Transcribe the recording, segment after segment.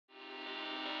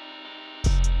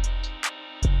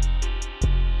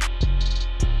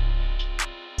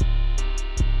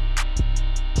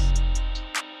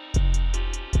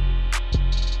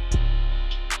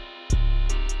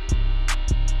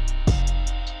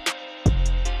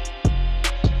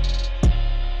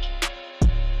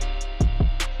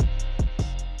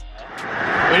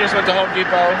just went to Home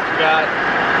Depot. We got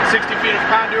 60 feet of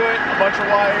conduit, a bunch of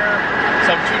wire,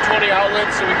 some 220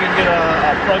 outlets so we can get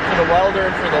a plug for the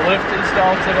welder and for the lift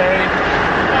installed today.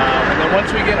 And then once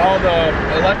we get all the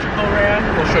electrical ran,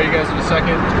 we'll show you guys in a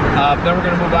second, then we're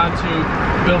going to move on to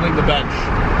building the bench.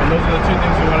 And those are the two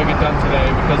things we want to get done today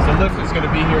because the lift is going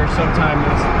to be here sometime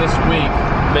this week.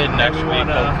 Mid next week,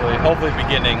 hopefully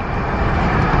beginning.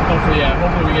 Hopefully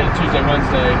we get it Tuesday,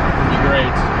 Wednesday, would be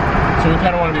great. So we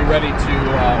kind of want to be ready to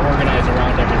organize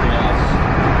around everything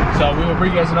else. So we will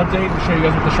bring you guys an update and show you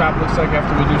guys what the shop looks like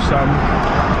after we do some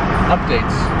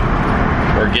updates.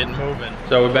 We're getting moving.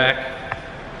 So we're back.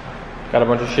 Got a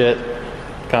bunch of shit,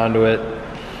 conduit,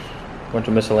 a bunch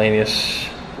of miscellaneous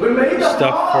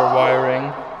stuff for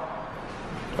wiring,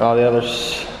 all the other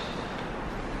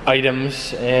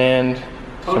items, and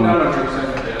some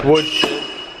wood shit.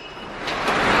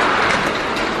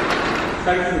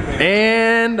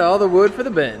 And all the wood for the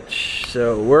bench.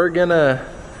 So we're gonna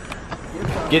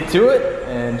get to it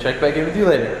and check back in with you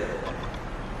later.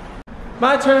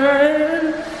 My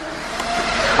turn!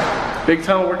 Big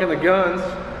Tom working the guns.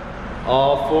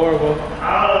 All four of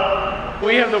them.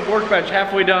 We have the workbench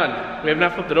halfway done. We have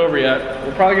not flipped it over yet.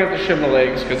 We're probably gonna have to shim the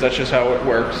legs because that's just how it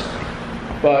works.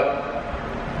 But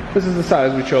this is the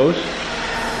size we chose.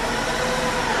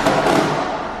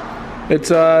 It's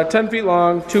 10 feet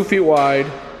long, 2 feet wide,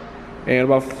 and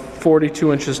about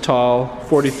 42 inches tall,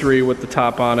 43 with the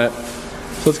top on it.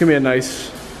 So it's gonna be a nice,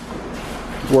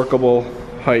 workable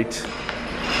height.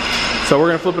 So we're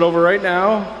gonna flip it over right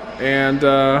now, and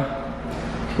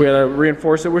we gotta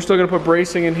reinforce it. We're still gonna put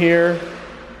bracing in here,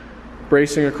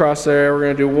 bracing across there. We're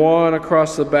gonna do one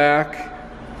across the back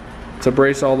to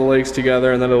brace all the legs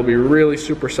together, and then it'll be really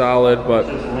super solid. But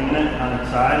just lean it on its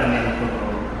side and then flip it over.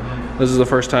 This is the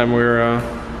first time we're,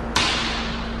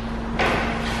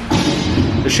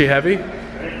 is she heavy?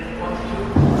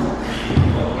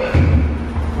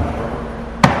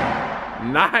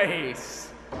 Nice!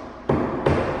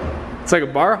 It's like a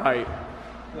bar height.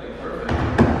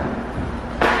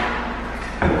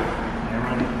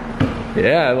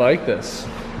 Yeah, I like this.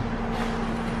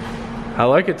 I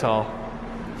like it tall.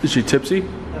 Is she tipsy?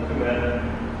 Not too bad.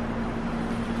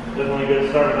 Definitely good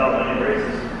start without many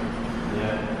braces.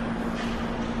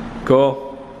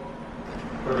 Cool.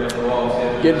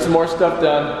 Getting some more stuff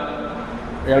done.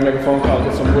 I gotta make a phone call,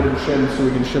 get some wooden shims so we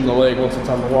can shim the leg once it's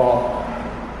on the wall.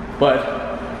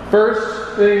 But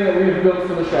first thing that we've built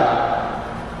for the shop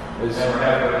is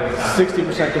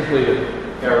 60% completed.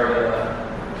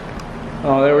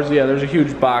 Oh, there's a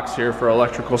huge box here for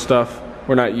electrical stuff.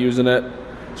 We're not using it,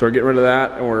 so we're getting rid of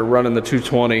that, and we're running the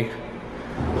 220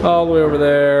 all the way over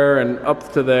there and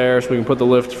up to there, so we can put the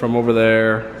lift from over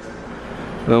there.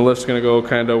 And the lift's gonna go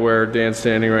kind of where Dan's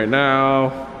standing right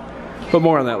now, but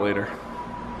more on that later.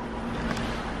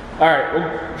 All right,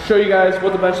 we'll show you guys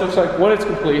what the bench looks like when it's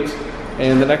complete.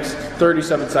 In the next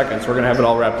 37 seconds, we're gonna have it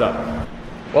all wrapped up.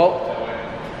 Well,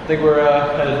 I think we're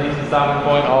at a decent stopping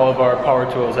point. All of our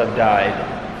power tools have died.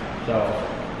 So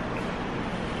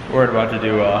we're about to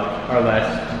do our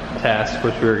last task,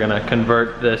 which we're gonna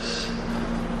convert this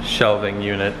shelving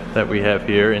unit that we have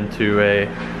here into a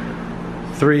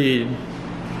 3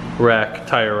 rack,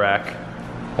 tire rack.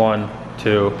 1,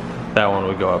 2, that one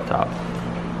would go up top.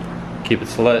 Keep it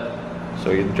slit so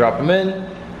you can drop them in.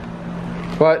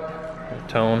 But,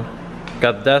 tone,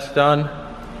 got the desk done.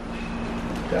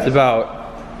 It's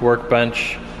about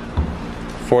workbench,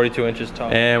 42 inches tall.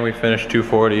 And we finished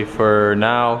 240 for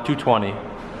now, 220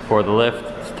 for the lift.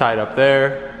 It's tied up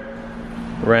there.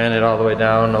 Ran it all the way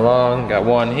down along, got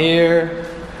one here.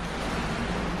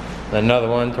 Then another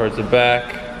one towards the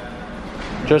back.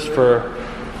 Just for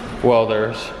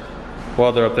welders.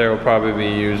 Welder up there will probably be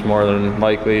used more than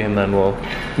likely, and then we'll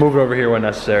move it over here when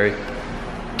necessary.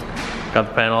 Got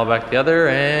the panel all back together,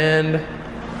 and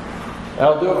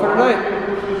that'll do it for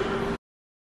tonight.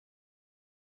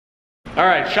 All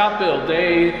right, shop build,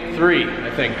 day 3,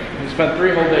 I think. We spent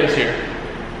 3 whole days here.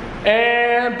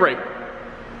 And break. All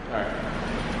right.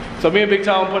 So me and Big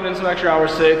Tom putting in some extra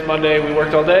hours today. It's Monday, we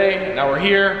worked all day, now we're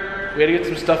here. We had to get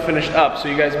some stuff finished up, so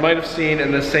you guys might have seen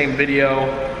in the same video,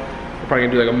 we're probably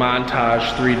gonna do like a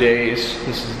montage, 3 days.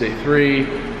 This is day 3.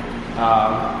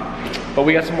 But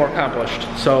we got some more accomplished.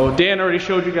 So Dan already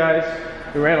showed you guys,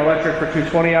 we ran electric for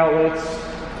 220 outlets.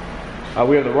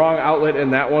 We have the wrong outlet in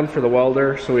that one for the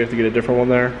welder, so we have to get a different one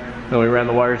there. Then we ran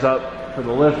the wires up for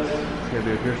the lift. Let's go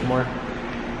do it here some more.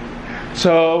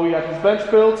 So we got this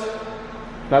bench built.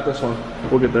 Not this one,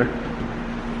 we'll get there.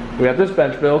 We got this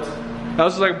bench built. Now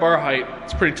this is like bar height.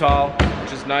 It's pretty tall,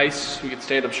 which is nice. We can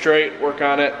stand up straight, work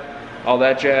on it, all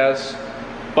that jazz.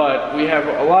 But we have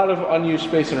a lot of unused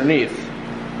space underneath.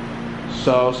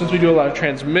 So since we do a lot of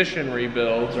transmission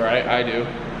rebuilds, or I do,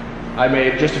 I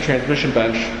made just a transmission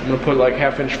bench. I'm gonna put like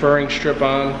 1/2-inch furring strip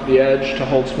on the edge to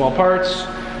hold small parts.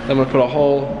 Then I'm gonna put a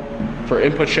hole for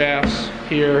input shafts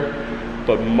here,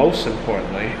 but most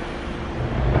importantly,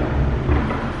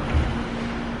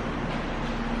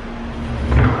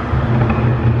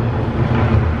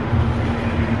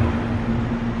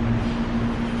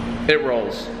 it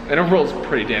rolls, and it rolls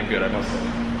pretty damn good, I must say.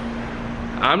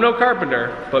 I'm no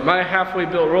carpenter, but my halfway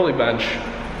built rolling bench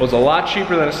was a lot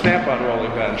cheaper than a snap-on rolling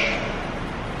bench,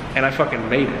 and I fucking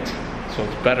made it, so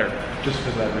it's better, just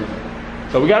because of that reason.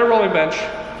 So we got a rolling bench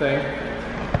thing.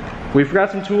 We forgot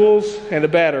some tools and a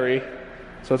battery,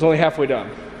 so it's only halfway done.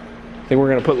 I think we're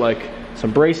gonna put like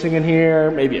some bracing in here,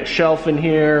 maybe a shelf in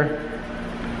here,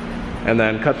 and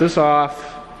then cut this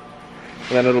off,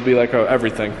 and then it'll be like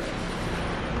everything.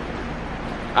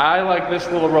 I like this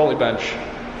little rolling bench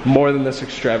more than this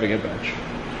extravagant bench.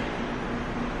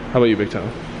 How about you, Big Tom?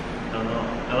 I don't know.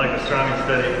 I like the strong and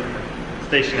steady,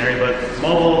 stationary, but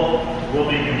mobile will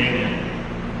be convenient.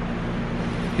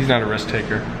 He's not a risk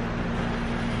taker.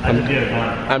 I just get it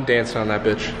done. I'm dancing on that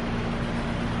bitch.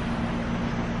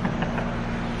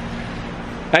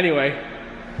 Anyway,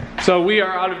 so we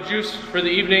are out of juice for the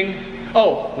evening.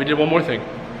 Oh, we did one more thing.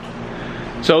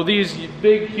 So these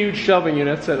big, huge shelving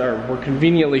units that were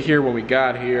conveniently here when we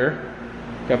got here.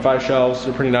 Got 5 shelves,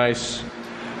 they're pretty nice.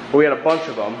 But we had a bunch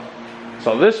of them.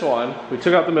 So this one, we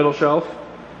took out the middle shelf,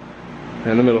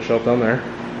 and the middle shelf down there.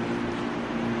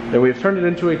 And we've turned it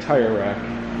into a tire rack.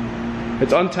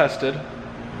 It's untested,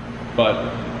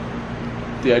 but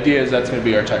the idea is that's gonna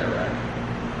be our tire rack.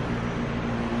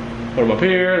 Put them up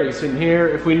here, they can sit in here.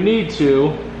 If we need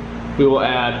to, we will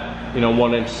add,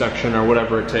 1-inch section or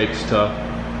whatever it takes to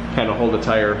kind of hold the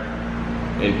tire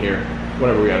in here,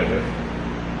 whatever we gotta do.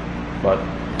 But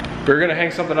we're gonna hang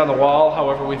something on the wall.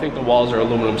 However, we think the walls are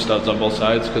aluminum studs on both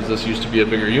sides because this used to be a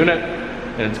bigger unit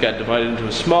and it's got divided into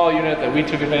a small unit that we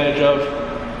took advantage of.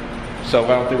 So I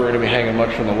don't think we're gonna be hanging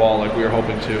much from the wall like we were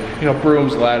hoping to.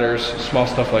 Brooms, ladders, small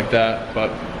stuff like that. But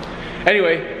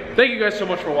anyway, thank you guys so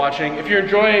much for watching. If you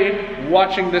enjoyed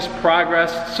watching this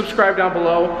progress, subscribe down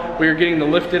below. We are getting the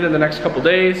lift in the next couple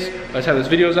days. By the time this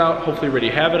video's out, hopefully we already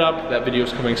have it up. That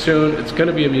video's coming soon. It's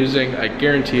gonna be amusing, I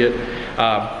guarantee it.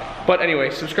 But anyway,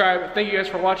 subscribe. Thank you guys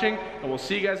for watching, and we'll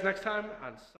see you guys next time on